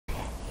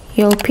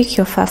You'll pick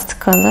your first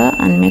color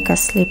and make a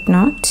slip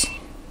knot.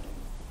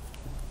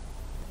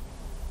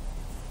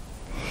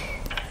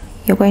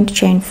 You're going to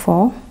chain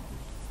 4,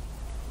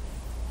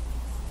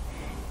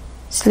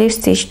 slip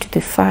stitch to the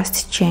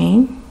first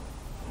chain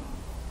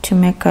to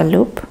make a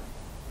loop,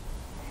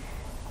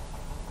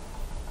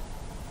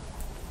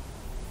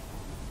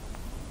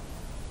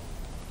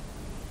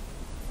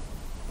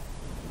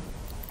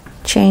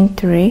 chain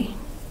 3.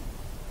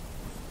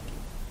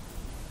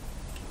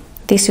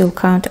 This will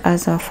count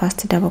as our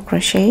first double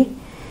crochet.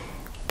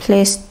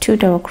 Place 2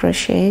 double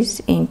crochets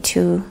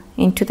into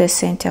the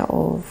center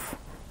of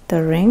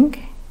the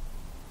ring.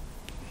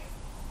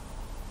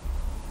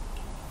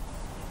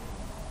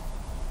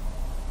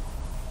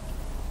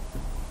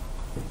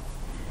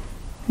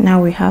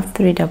 Now we have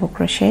 3 double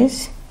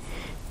crochets.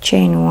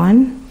 Chain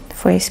 1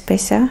 for a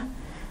spacer.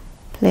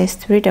 Place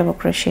 3 double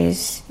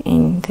crochets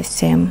in the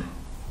same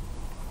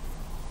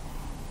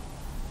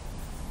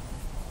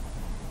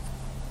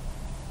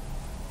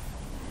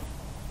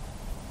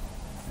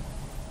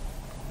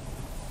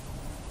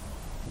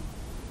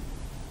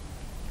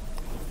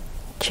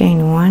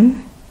chain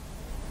 1,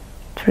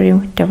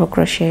 3 double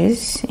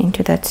crochets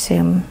into that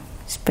same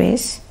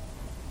space,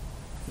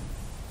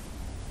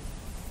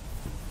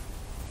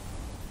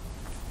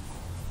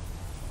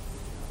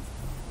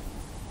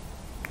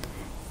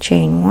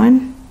 chain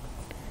 1,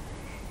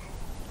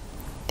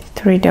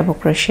 3 double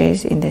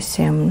crochets in the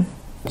same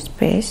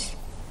space,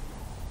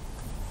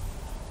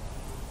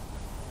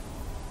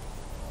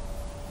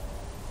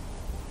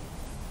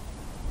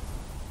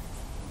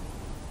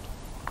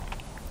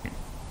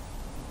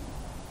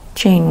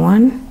 chain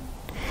 1.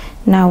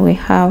 Now we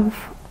have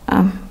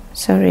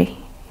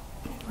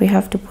we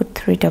have to put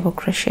 3 double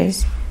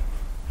crochets,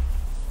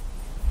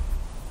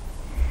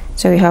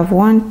 so we have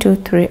 1, 2,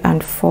 3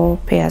 and 4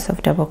 pairs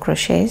of double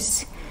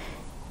crochets.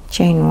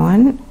 Chain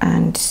 1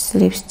 and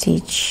slip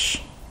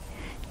stitch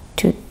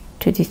to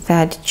the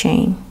third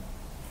chain.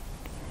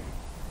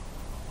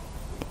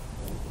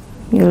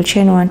 You'll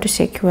chain 1 to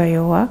secure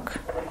your work.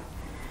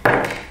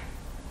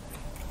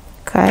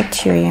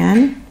 Cut your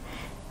yarn,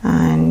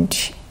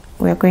 and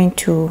we're going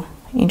to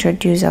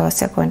introduce our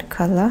second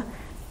color.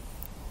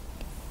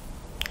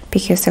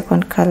 Pick your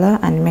second color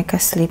and make a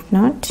slip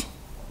knot.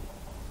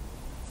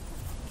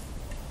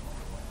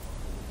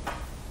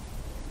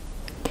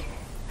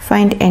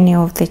 Find any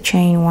of the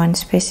chain 1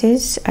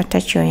 spaces,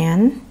 attach your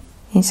yarn,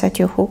 insert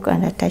your hook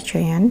and attach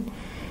your yarn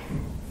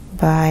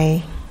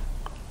by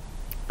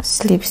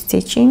slip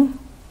stitching.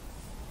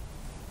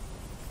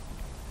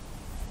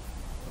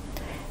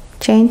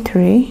 Chain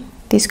 3,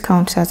 this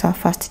counts as our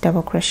first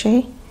double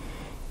crochet.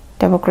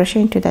 Double crochet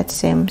into that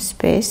same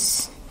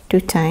space 2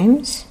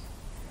 times,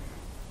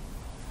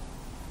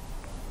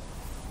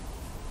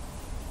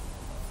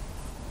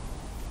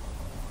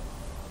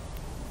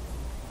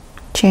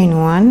 chain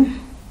 1.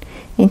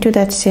 Into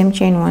that same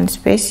chain 1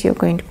 space you're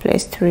going to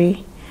place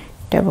 3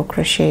 double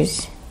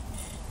crochets,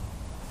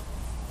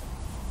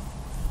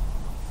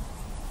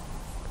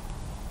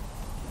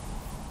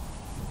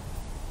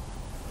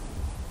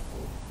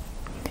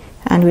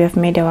 and we have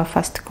made our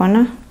first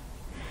corner.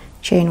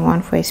 Chain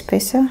 1 for a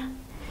spacer.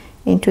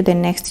 Into the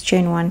next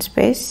chain 1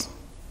 space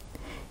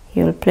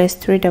you will place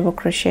 3 double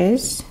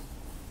crochets,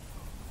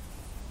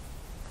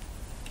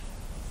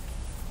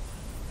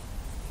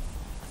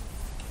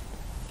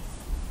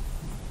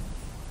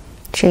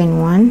 chain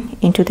 1.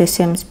 Into the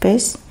same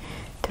space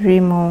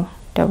 3 more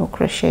double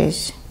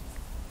crochets,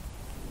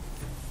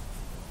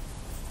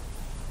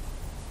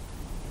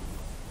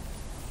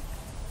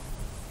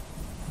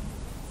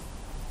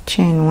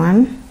 chain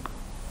 1.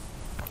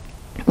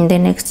 In the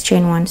next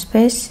chain 1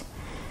 space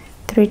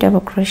 3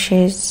 double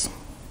crochets,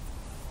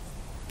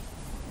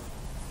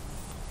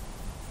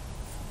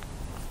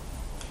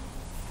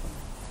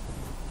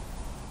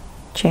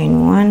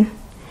 chain 1,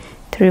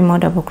 3 more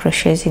double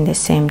crochets in the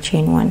same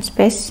chain 1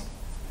 space,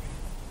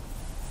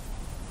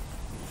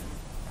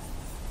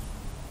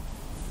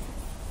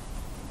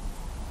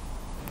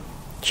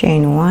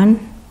 chain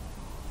 1,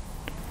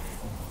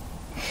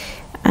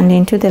 and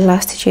into the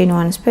last chain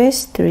 1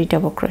 space 3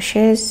 double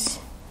crochets,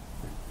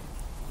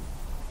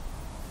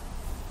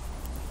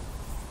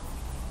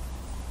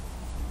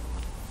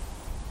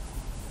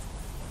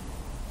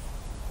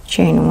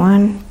 chain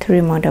 1,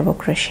 3 more double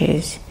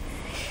crochets.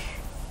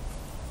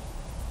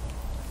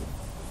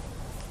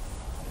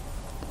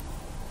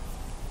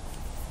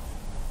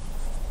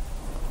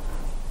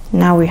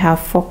 Now we have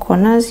 4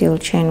 corners. You'll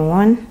chain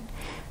 1,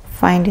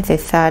 find the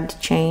third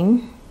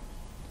chain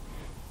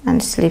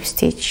and slip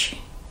stitch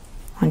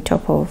on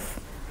top of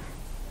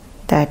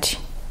that.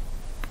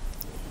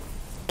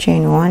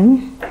 Chain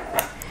 1,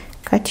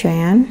 cut your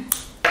yarn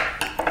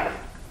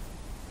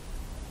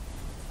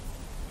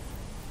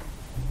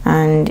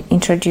and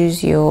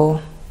introduce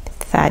your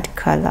third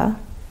color.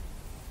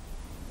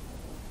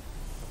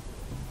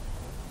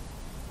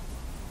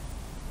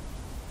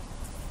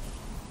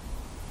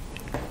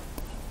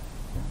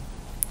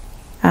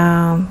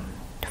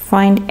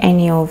 Find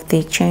any of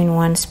the chain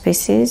 1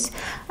 spaces.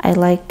 I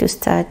like to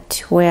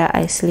start where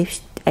I slip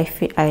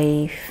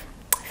I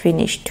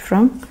finished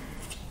from.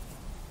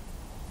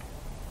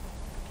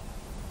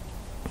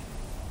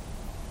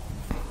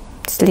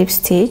 Slip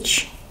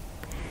stitch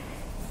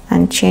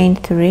and chain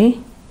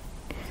 3.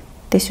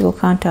 This will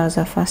count as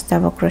a first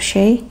double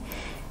crochet.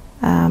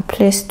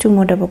 Place 2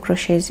 more double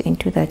crochets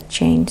into that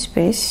chain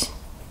space,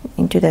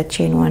 into that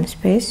chain 1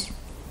 space,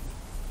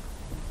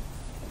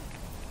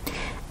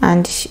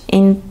 and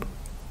in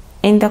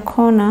the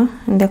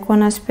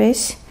corner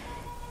space,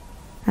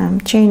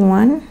 chain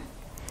 1,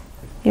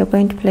 you're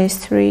going to place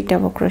 3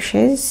 double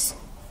crochets.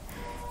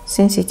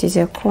 Since it is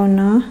a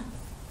corner,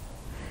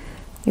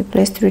 you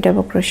place 3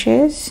 double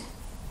crochets,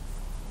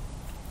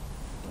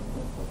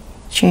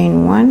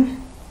 chain 1,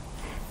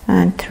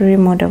 and 3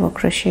 more double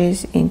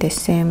crochets in the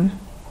same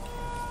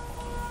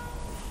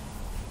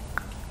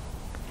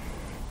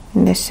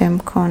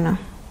corner.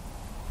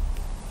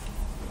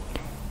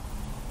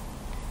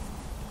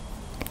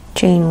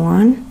 Chain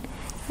 1.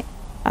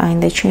 In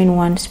the chain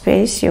 1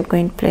 space, you're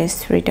going to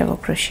place 3 double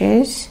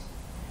crochets,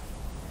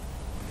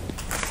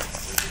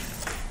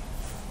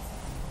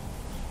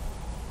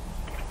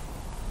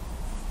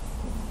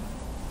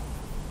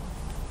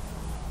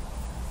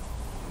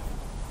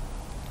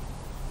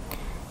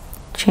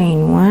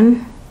 chain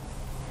 1.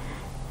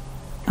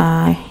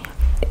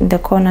 In the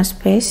corner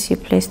space, you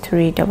place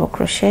 3 double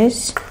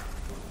crochets,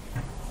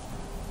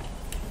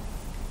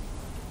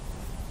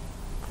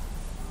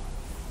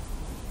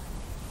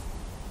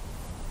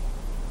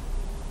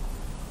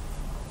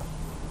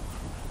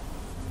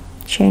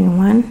 chain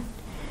 1,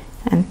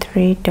 and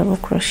 3 double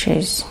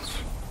crochets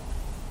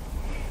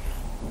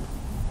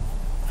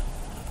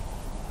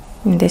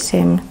in the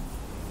same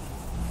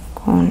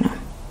corner.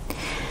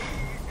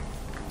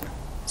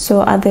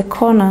 So at the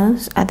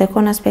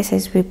corner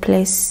spaces, we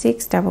place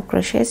 6 double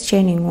crochets,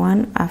 chaining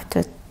 1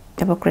 after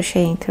double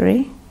crocheting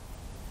 3,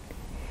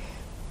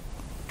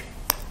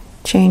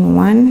 chain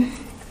 1.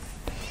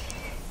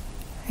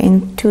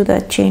 Into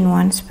the chain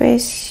 1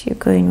 space, you're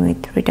going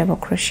with 3 double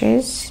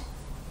crochets,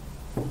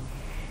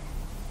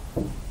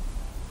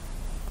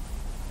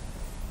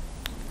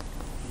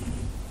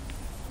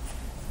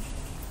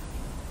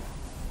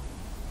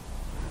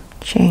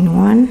 chain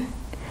 1.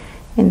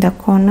 In the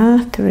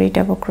corner, 3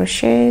 double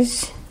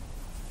crochets,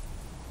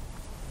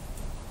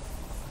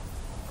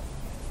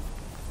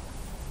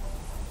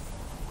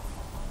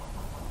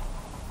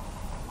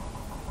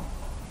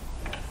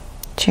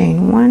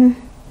 chain 1,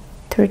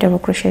 3 double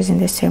crochets in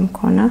the same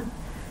corner,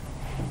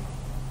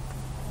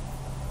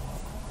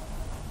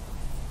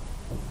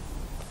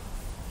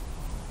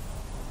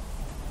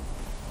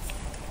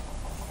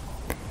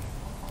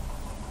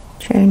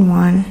 chain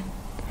 1,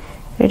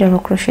 3 double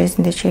crochets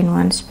in the chain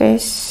 1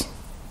 space,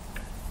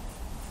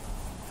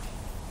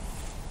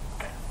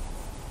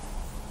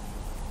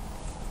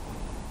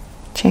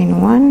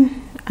 chain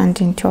 1, and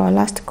into our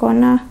last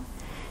corner,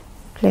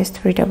 place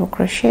 3 double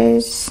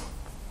crochets,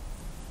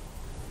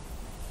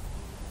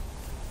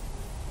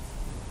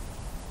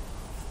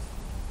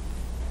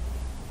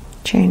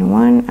 chain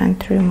 1, and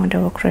 3 more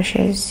double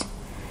crochets.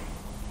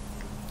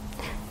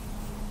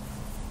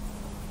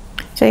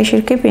 So you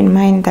should keep in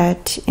mind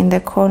that in the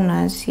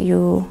corners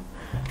you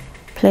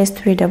place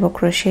 3 double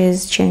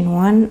crochets, chain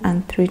 1,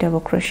 and 3 double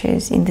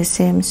crochets in the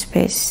same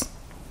space.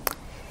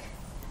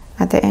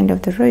 At the end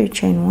of the row, you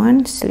chain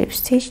 1, slip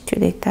stitch to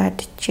the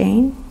 3rd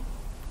chain,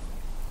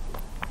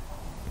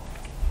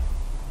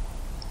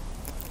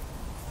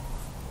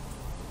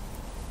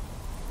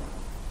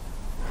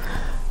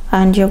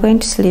 and you're going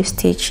to slip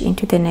stitch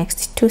into the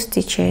next 2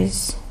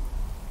 stitches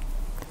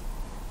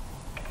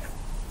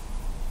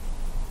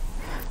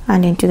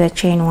and into the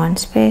chain 1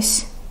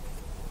 space,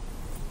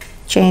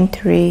 chain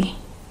 3,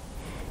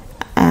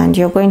 and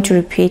you're going to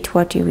repeat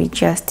what we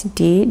just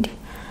did.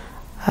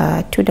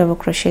 2 double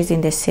crochets in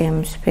the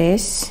same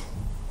space,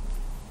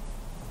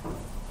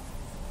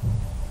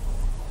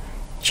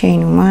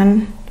 chain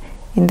 1.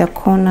 In the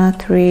corner,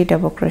 3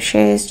 double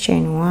crochets,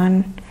 chain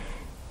 1,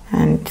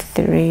 and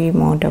 3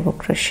 more double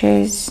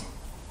crochets,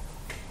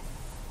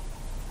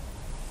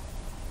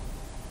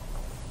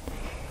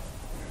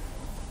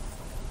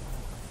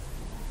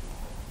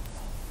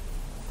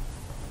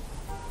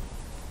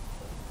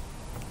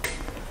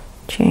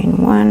 chain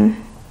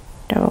 1,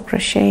 double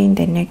crochet in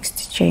the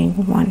next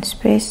chain 1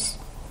 space,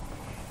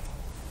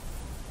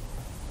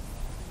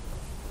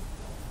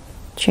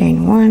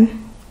 chain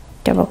 1,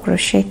 double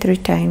crochet 3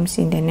 times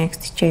in the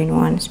next chain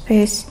 1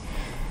 space,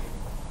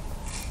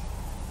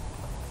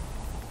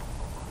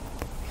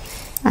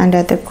 and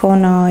at the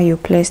corner you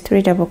place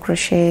 3 double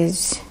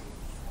crochets,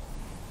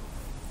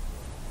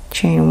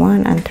 chain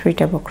 1, and 3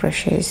 double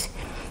crochets.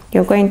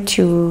 You're going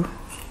to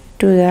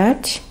do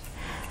that,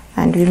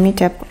 and we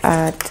meet up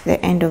at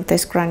the end of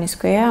this granny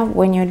square.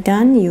 When you're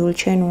done, you will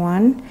chain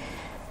 1,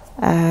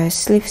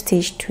 slip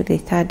stitch to the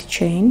 3rd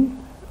chain,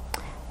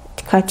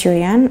 cut your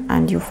yarn,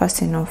 and you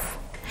fasten off.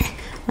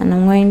 And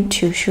I'm going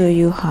to show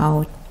you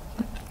how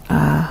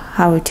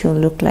it will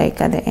look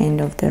like at the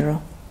end of the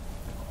row.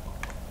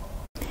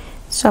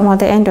 So I'm at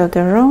the end of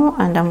the row,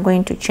 and I'm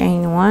going to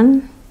chain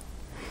 1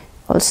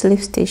 I'll slip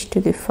stitch to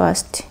the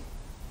first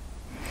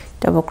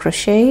double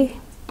crochet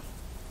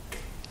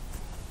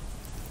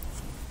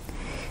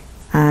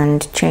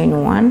and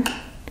chain 1.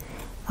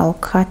 I'll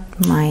cut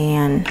my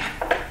yarn.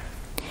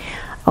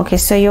 Okay,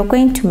 so you're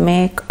going to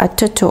make a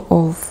total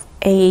of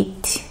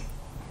 8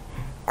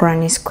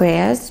 granny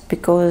squares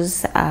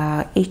because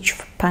each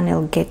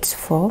panel gets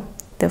 4.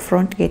 The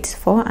front gets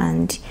 4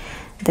 and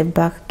the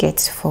back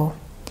gets 4.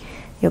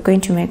 You're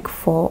going to make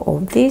 4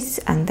 of these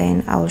and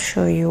then I'll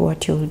show you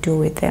what you'll do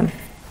with them.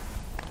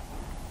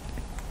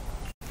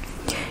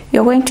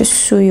 You're going to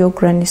sew your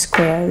granny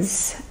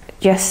squares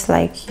just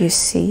like you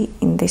see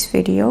in this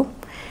video.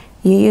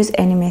 You use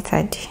any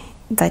method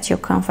that you're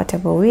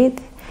comfortable with.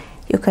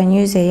 You can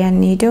use a yarn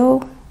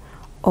needle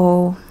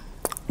or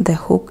the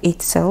hook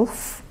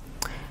itself.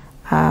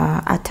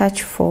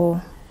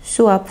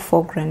 Sew up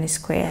 4 granny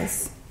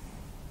squares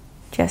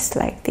just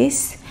like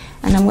this,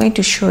 and I'm going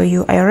to show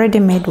you. I already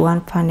made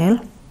one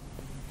panel.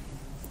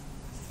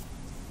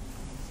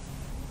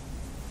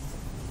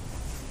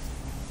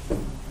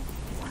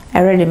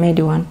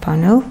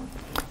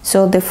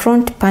 So the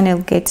front panel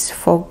gets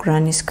 4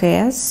 granny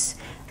squares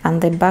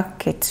and the back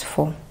gets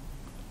 4.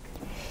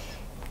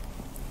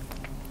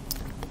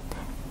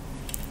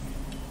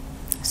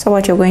 So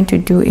what you're going to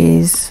do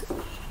is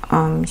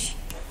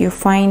you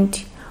find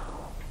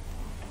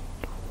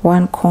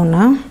one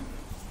corner.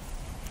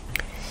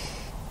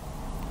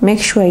 Make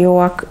sure your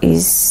work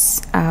is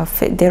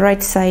the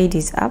right side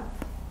is up.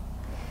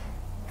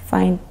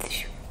 Find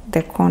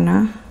the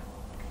corner,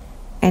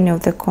 any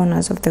of the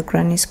corners of the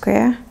granny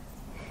square.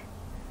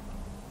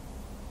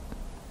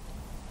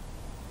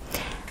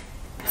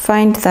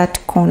 Find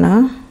that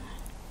corner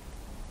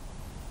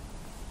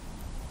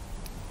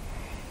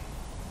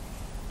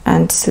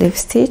and slip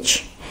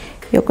stitch.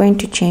 You're going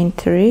to chain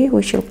 3,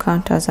 which will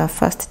count as our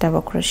first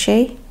double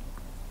crochet.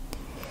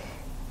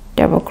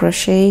 Double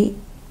crochet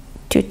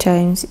 2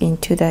 times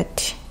into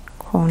that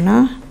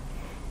corner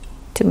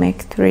to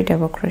make 3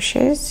 double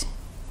crochets.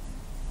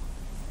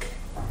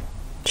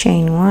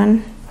 Chain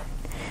 1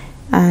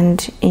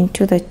 and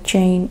into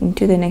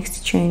the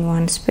next chain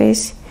 1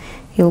 space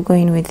you'll go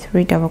in with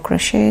 3 double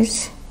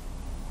crochets.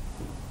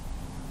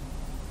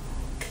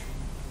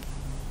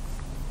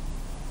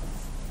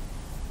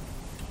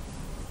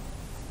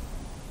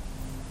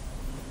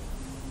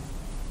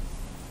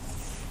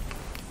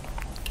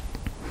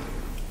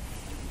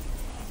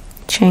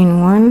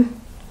 Chain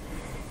 1.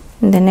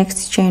 In the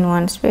next chain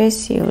 1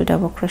 space you'll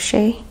double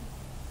crochet.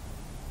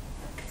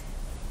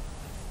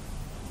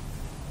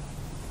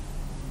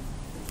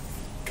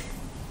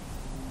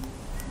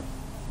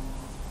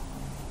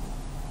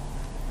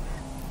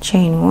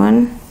 Chain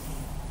 1.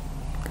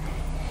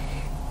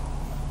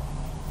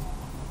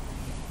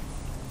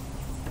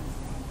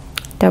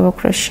 Double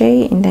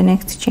crochet in the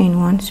next chain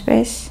 1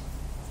 space.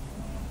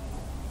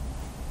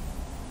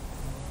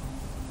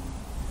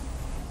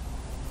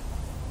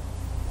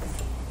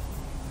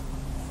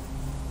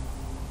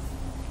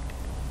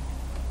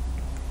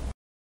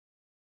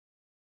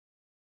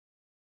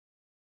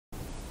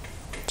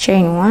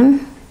 Chain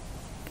 1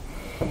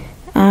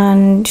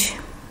 and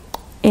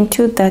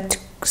into that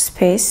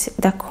space,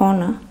 the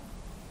corner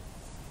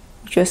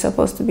which was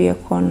supposed to be a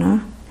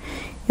corner,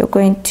 you're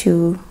going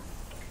to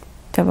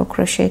double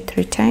crochet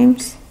 3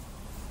 times.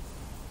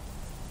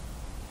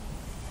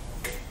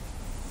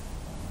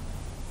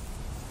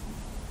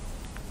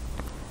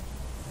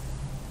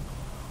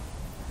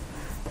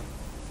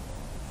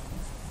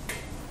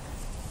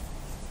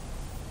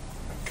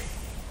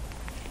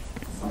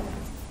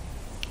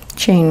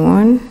 Chain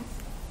 1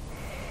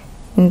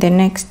 in the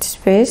next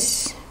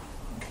space,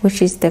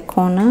 which is the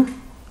corner,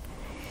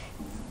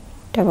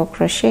 double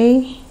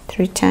crochet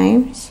 3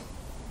 times.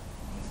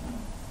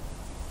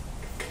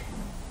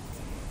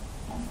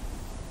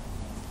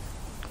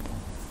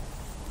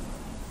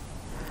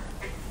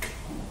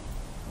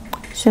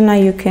 So now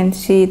you can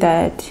see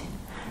that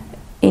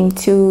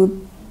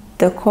into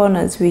the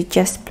corners we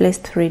just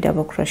placed 3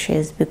 double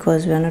crochets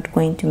because we're not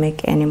going to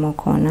make any more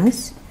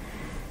corners.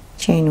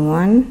 Chain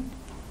 1,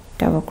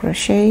 double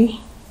crochet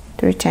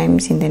 3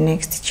 times in the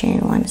next chain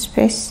 1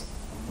 space.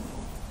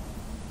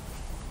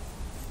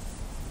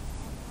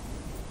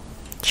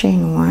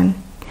 Chain 1,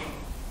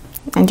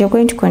 and you're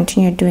going to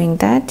continue doing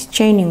that,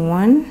 chaining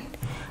 1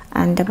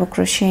 and double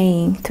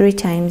crocheting 3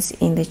 times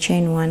in the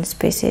chain 1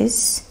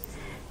 spaces,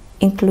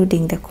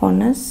 including the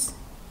corners,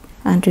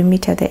 and we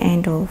meet at the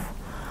end of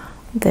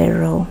the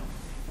row.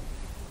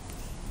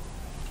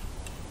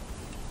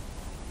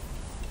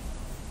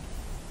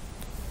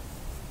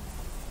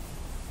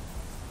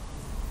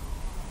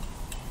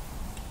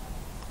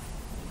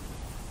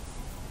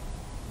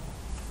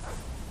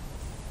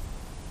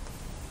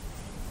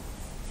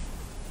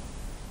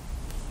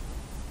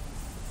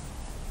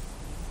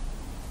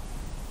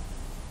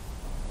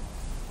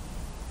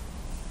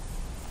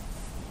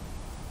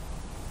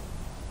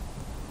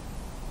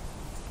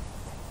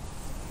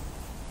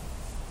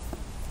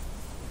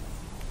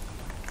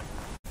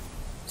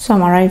 So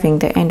I'm arriving at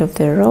the end of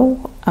the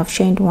row. I've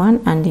chained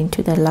 1, and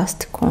into the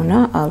last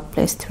corner I'll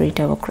place 3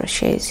 double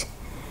crochets.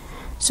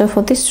 So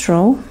for this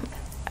row,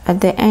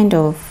 at the end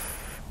of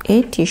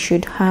it, you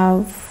should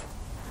have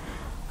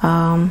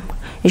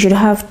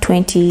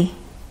 20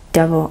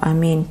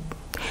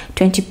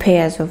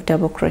 pairs of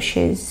double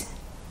crochets.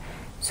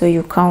 So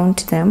you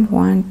count them: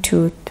 1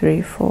 2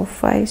 3 4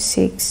 5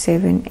 6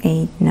 7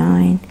 8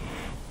 9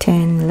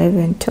 10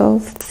 11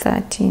 12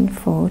 13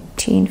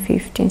 14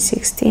 15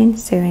 16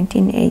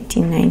 17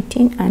 18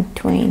 19 and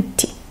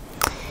 20.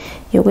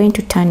 You're going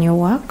to turn your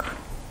work,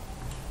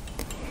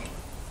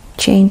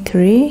 chain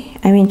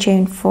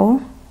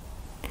 4.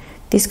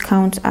 This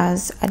counts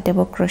as a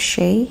double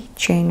crochet,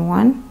 chain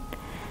 1.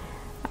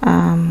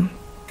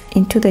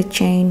 Into the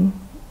chain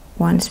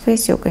 1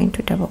 space, you're going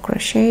to double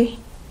crochet,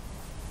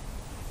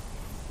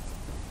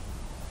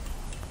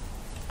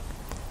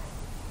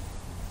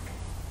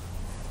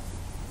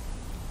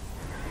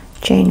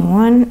 chain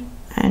 1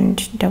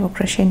 and double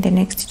crochet in the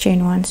next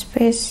chain 1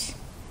 space,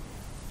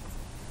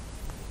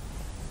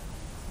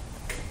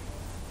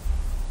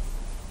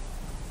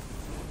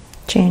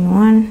 chain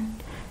 1,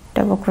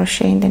 double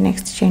crochet in the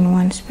next chain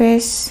 1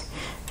 space,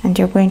 and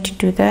you're going to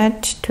do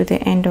that to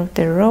the end of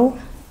the row.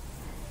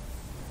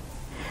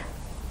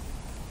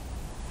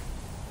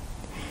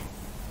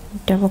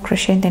 Double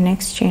crochet in the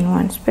next chain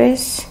 1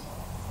 space,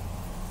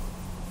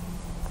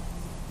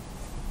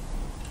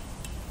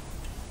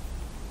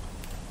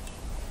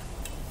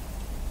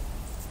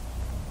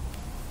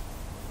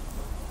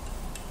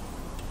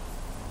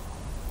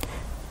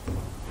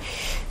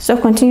 so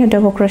continue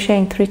double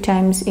crocheting 3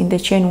 times in the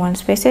chain 1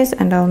 spaces,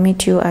 and I'll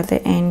meet you at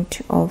the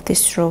end of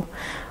this row.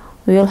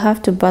 We will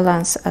have to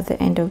balance at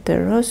the end of the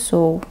row,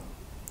 so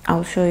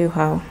I'll show you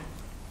how.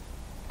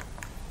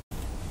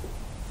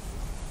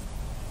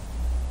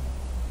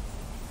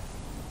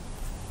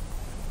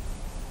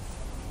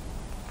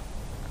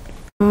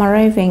 I'm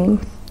arriving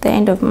at the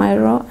end of my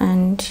row,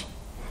 and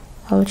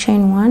I'll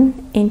chain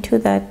 1 into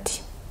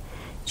that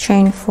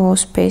chain 4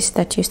 space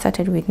that you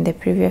started with in the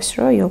previous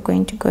row. You're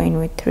going to go in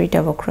with 3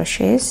 double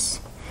crochets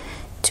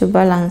to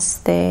balance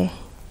the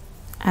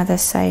other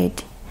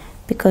side,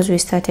 because we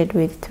started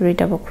with 3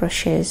 double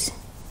crochets.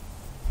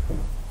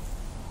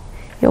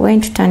 You're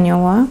going to turn your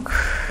work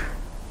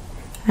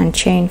and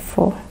chain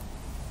 4.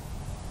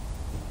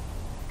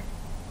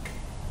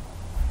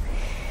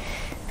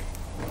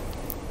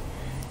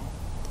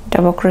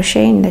 Double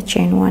crochet in the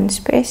chain 1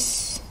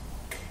 space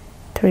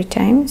 3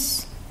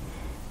 times,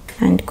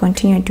 and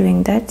continue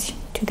doing that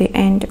to the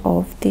end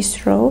of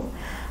this row.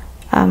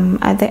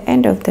 At the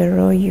end of the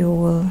row, you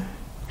will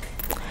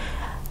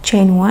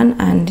chain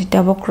 1 and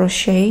double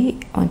crochet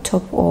on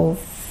top of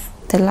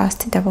the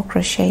last double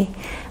crochet,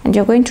 and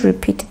you're going to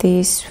repeat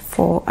this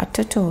for a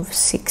total of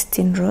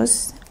 16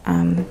 rows.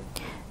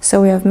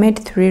 So we have made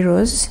 3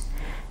 rows.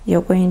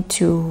 You're going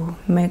to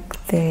make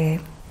the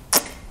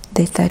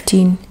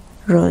 13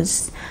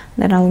 rows.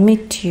 Then I'll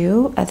meet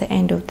you at the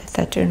end of the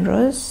 13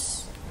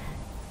 rows,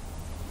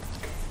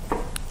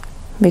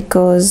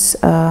 because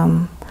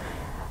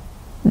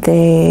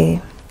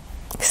the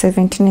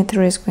 17th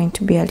row is going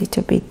to be a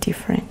little bit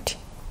different.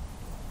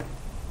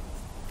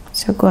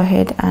 So go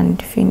ahead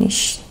and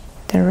finish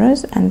the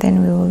rows, and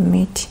then we will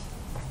meet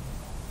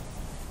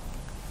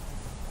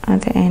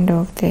at the end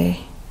of the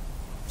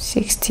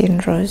 16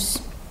 rows.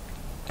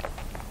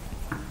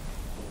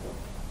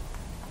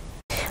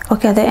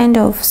 Okay, at the end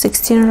of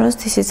 16 rows,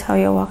 this is how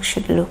your work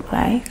should look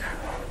like.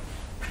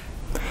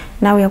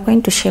 Now we are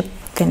going to shape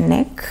the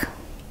neck.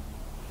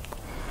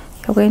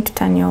 You're going to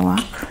turn your work.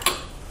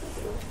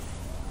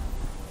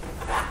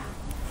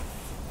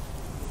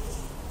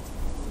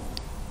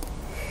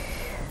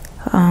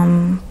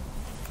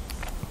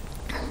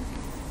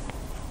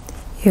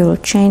 You will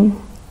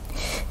chain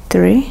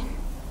 3,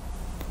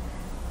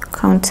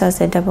 counts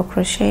as a double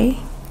crochet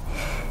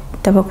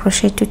 2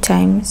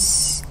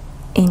 times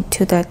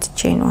into that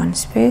chain 1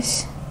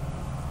 space,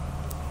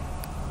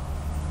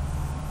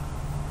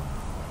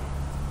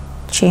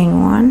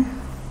 chain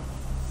 1,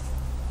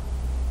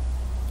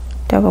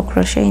 double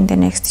crochet in the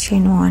next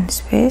chain 1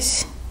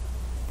 space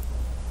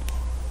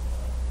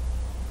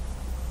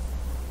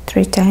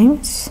 3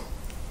 times,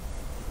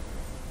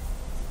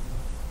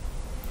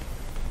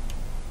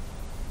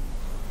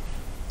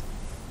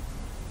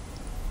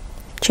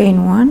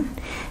 chain 1,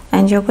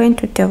 and you're going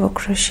to double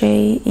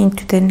crochet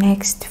into the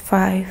next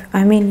 5.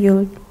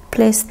 You'll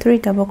place 3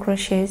 double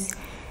crochets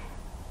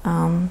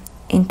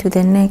into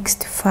the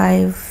next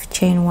 5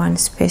 chain 1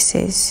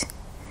 spaces.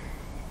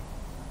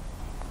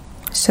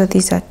 So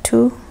these are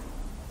 2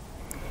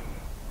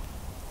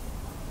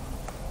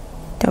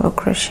 double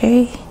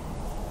crochet,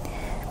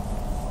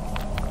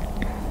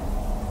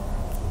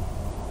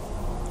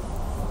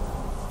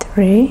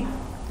 3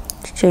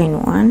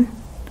 chain 1,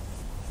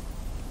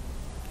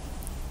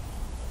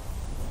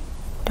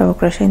 double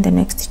crochet in the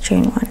next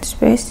chain 1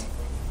 space,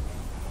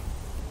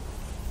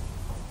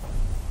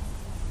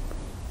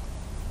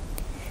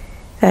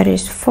 that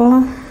is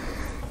 4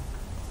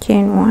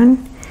 chain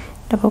 1,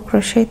 double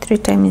crochet 3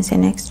 times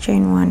in the next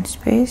chain 1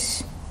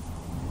 space,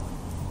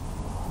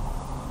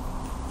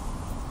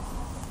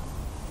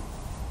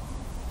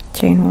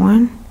 chain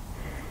 1,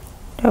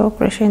 double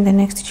crochet in the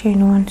next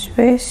chain 1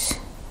 space,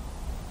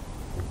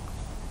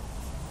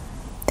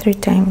 3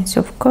 times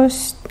of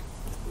course.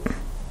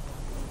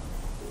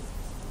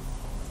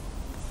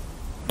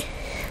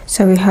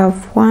 So we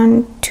have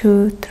 1,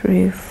 2,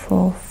 3,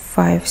 4,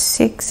 5,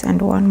 6 and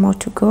 1 more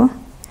to go,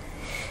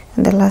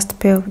 and the last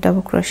pair of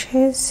double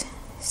crochets,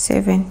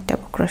 7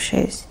 double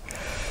crochets,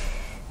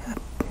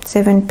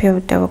 7 pair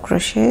of double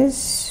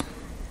crochets.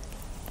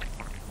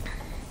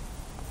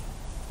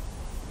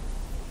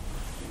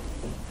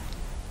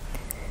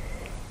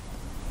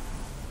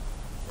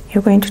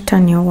 You're going to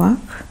turn your work,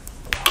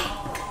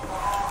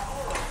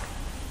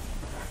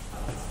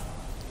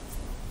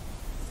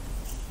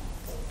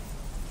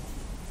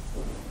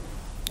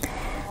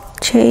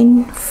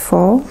 chain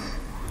 4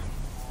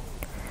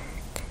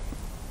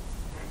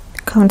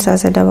 counts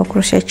as a double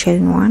crochet,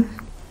 chain 1,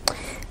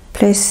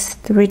 place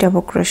 3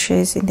 double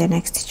crochets in the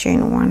next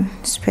chain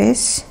 1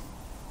 space,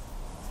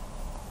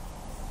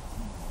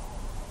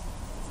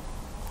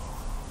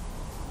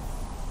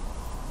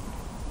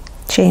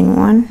 chain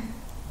 1,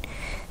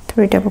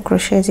 3 double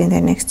crochets in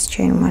the next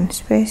chain 1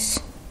 space,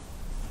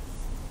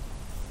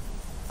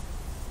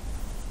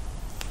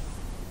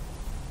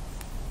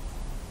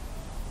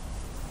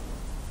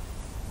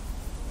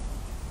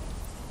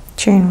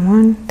 chain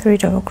 1, 3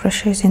 double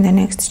crochets in the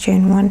next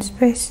chain 1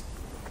 space,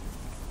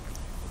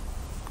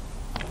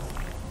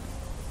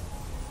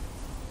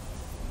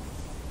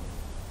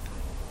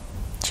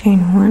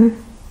 chain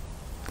 1,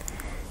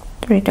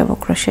 3 double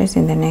crochets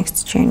in the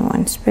next chain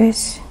 1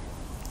 space,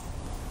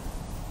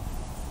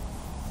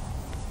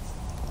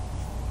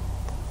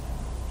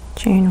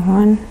 chain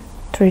 1,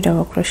 3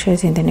 double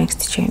crochets in the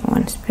next chain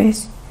 1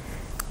 space,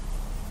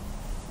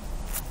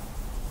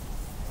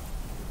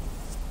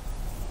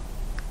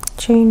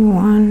 chain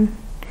 1,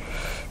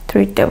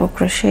 3 double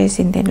crochets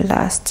in the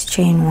last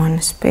chain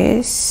 1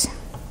 space,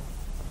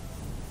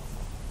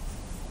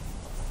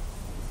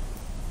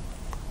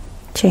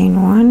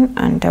 chain 1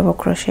 and double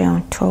crochet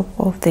on top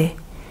of the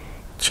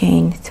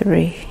chain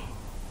 3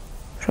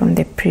 from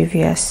the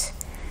previous.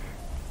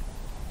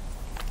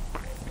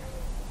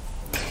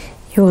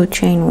 You will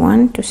chain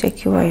 1 to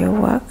secure your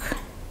work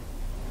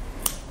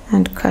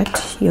and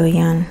cut your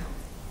yarn.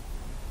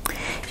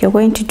 You're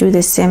going to do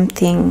the same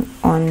thing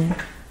on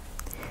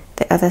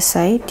the other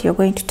side. You're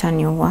going to turn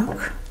your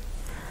work.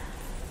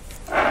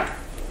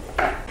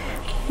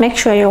 Make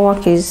sure your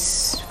work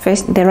is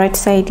the right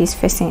side is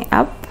facing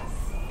up.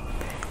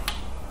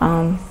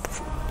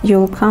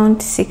 You'll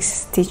count 6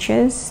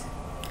 stitches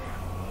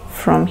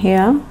from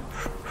here,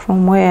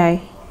 from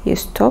where you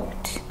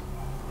stopped.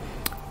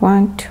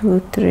 1,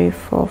 2, 3,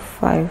 4,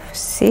 5,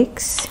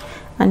 6,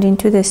 and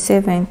into the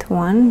 7th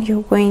one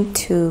you're going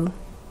to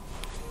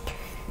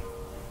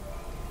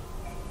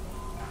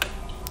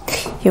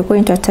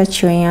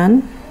attach your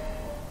yarn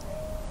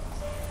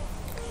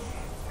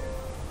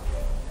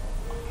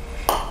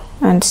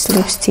and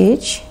slip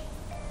stitch.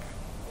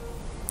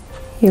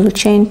 You'll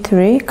chain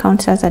 3,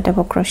 count as a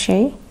double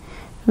crochet,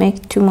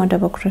 make 2 more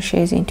double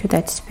crochets into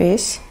that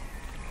space,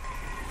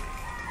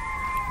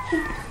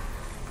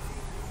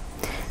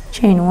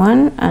 chain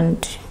 1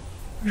 and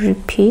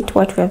repeat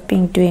what we have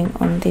been doing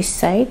on this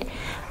side.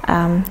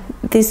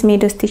 These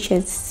middle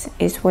stitches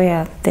is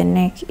where the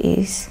neck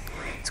is.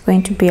 It's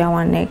going to be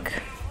our neck.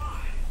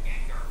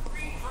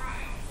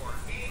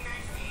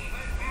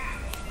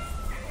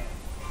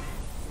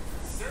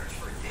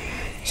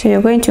 So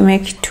you're going to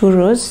make 2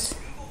 rows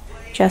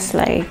just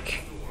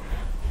like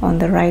on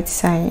the right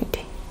side.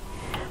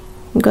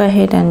 Go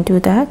ahead and do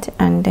that,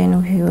 and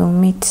then we will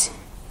meet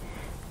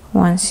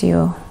once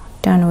you're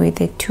done with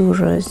the 2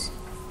 rows.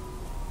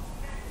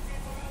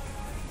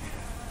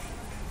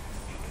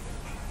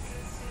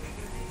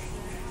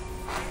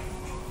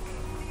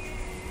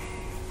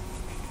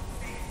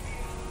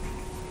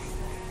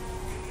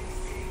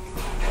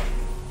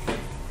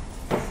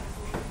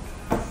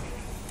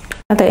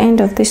 At the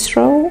end of this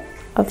row,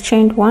 I've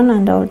chained 1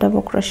 and I'll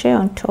double crochet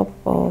on top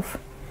of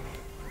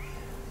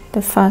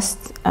the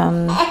first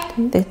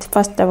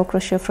double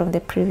crochet from the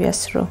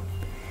previous row.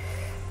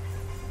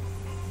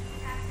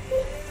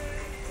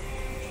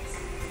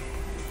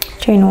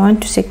 Chain 1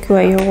 to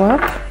secure your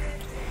work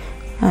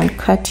and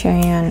cut your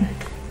yarn.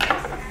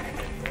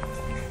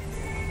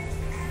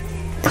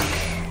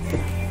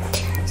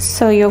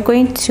 So you're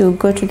going to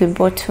go to the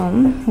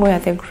bottom where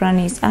the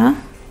grannies are,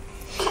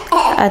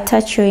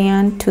 attach your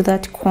yarn to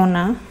that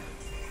corner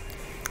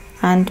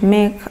and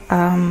make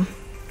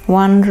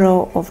 1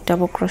 row of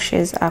double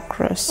crochets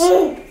across.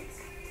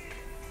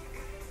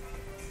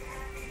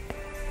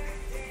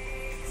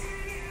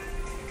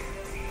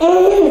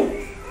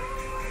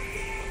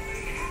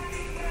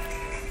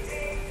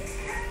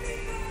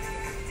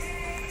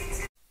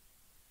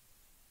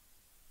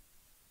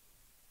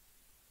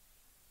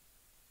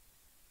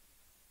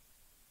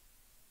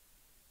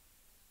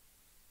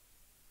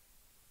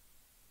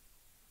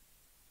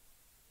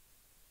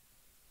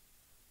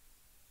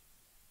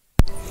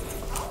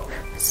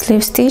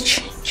 Slip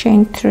stitch,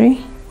 chain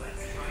 3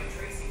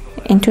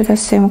 into the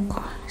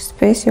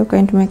space, you're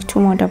going to make 2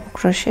 more double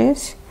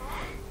crochets,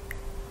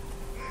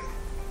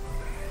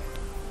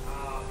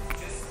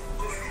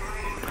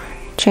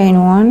 chain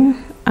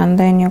 1, and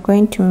then you're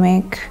going to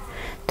make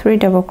 3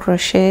 double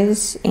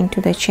crochets into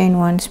the chain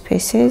 1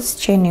 spaces,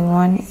 chaining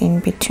 1 in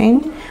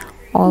between,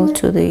 all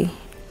to the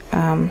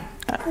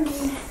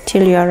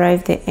till you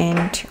arrive the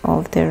end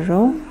of the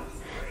row.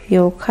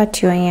 You'll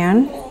cut your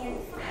yarn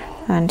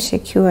and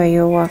secure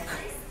your work.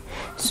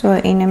 So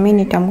in a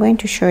minute I'm going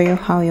to show you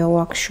how your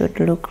work should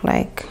look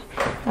like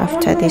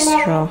after this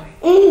row.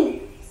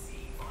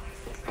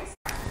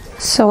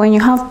 So when you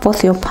have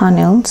both your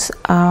panels,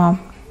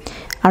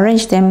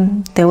 arrange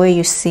them the way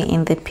you see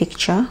in the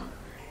picture.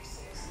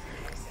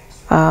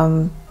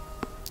 The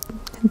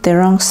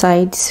wrong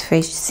sides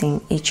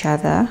facing each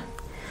other,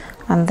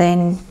 and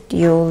then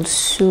you'll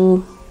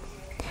sew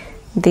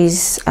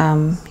these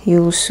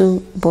you'll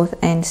sew both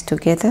ends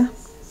together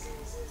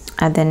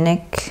at the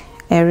neck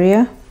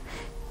area.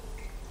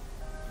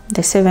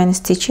 The 7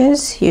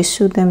 stitches, you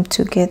sew them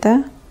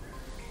together,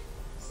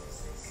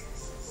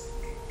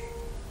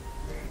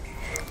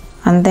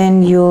 and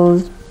then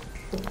you'll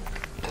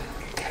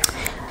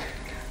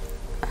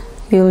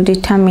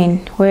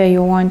determine where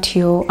you want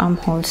your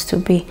armholes to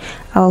be.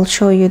 I'll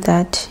show you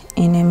that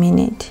in a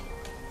minute.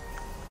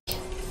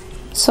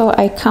 So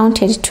I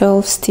counted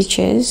 12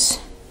 stitches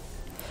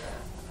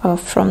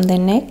from the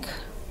neck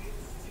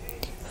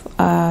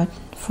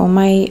for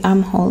my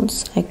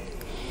armholes.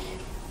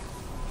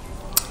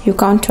 You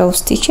count 12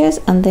 stitches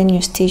and then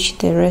you stitch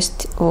the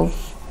rest of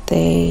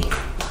the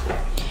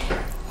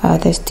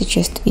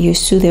stitches. You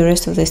sew the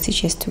rest of the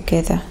stitches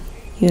together.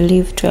 You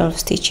leave 12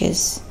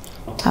 stitches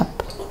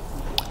up.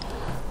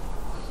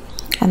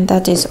 And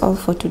that is all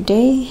for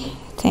today.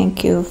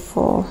 Thank you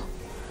for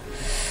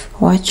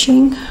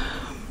watching.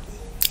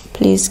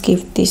 Please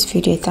give this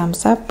video a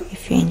thumbs up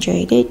if you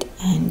enjoyed it,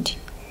 and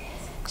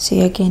see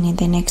you again in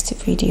the next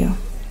video.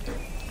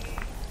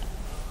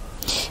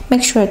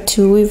 Make sure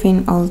to weave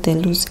in all the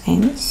loose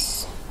ends.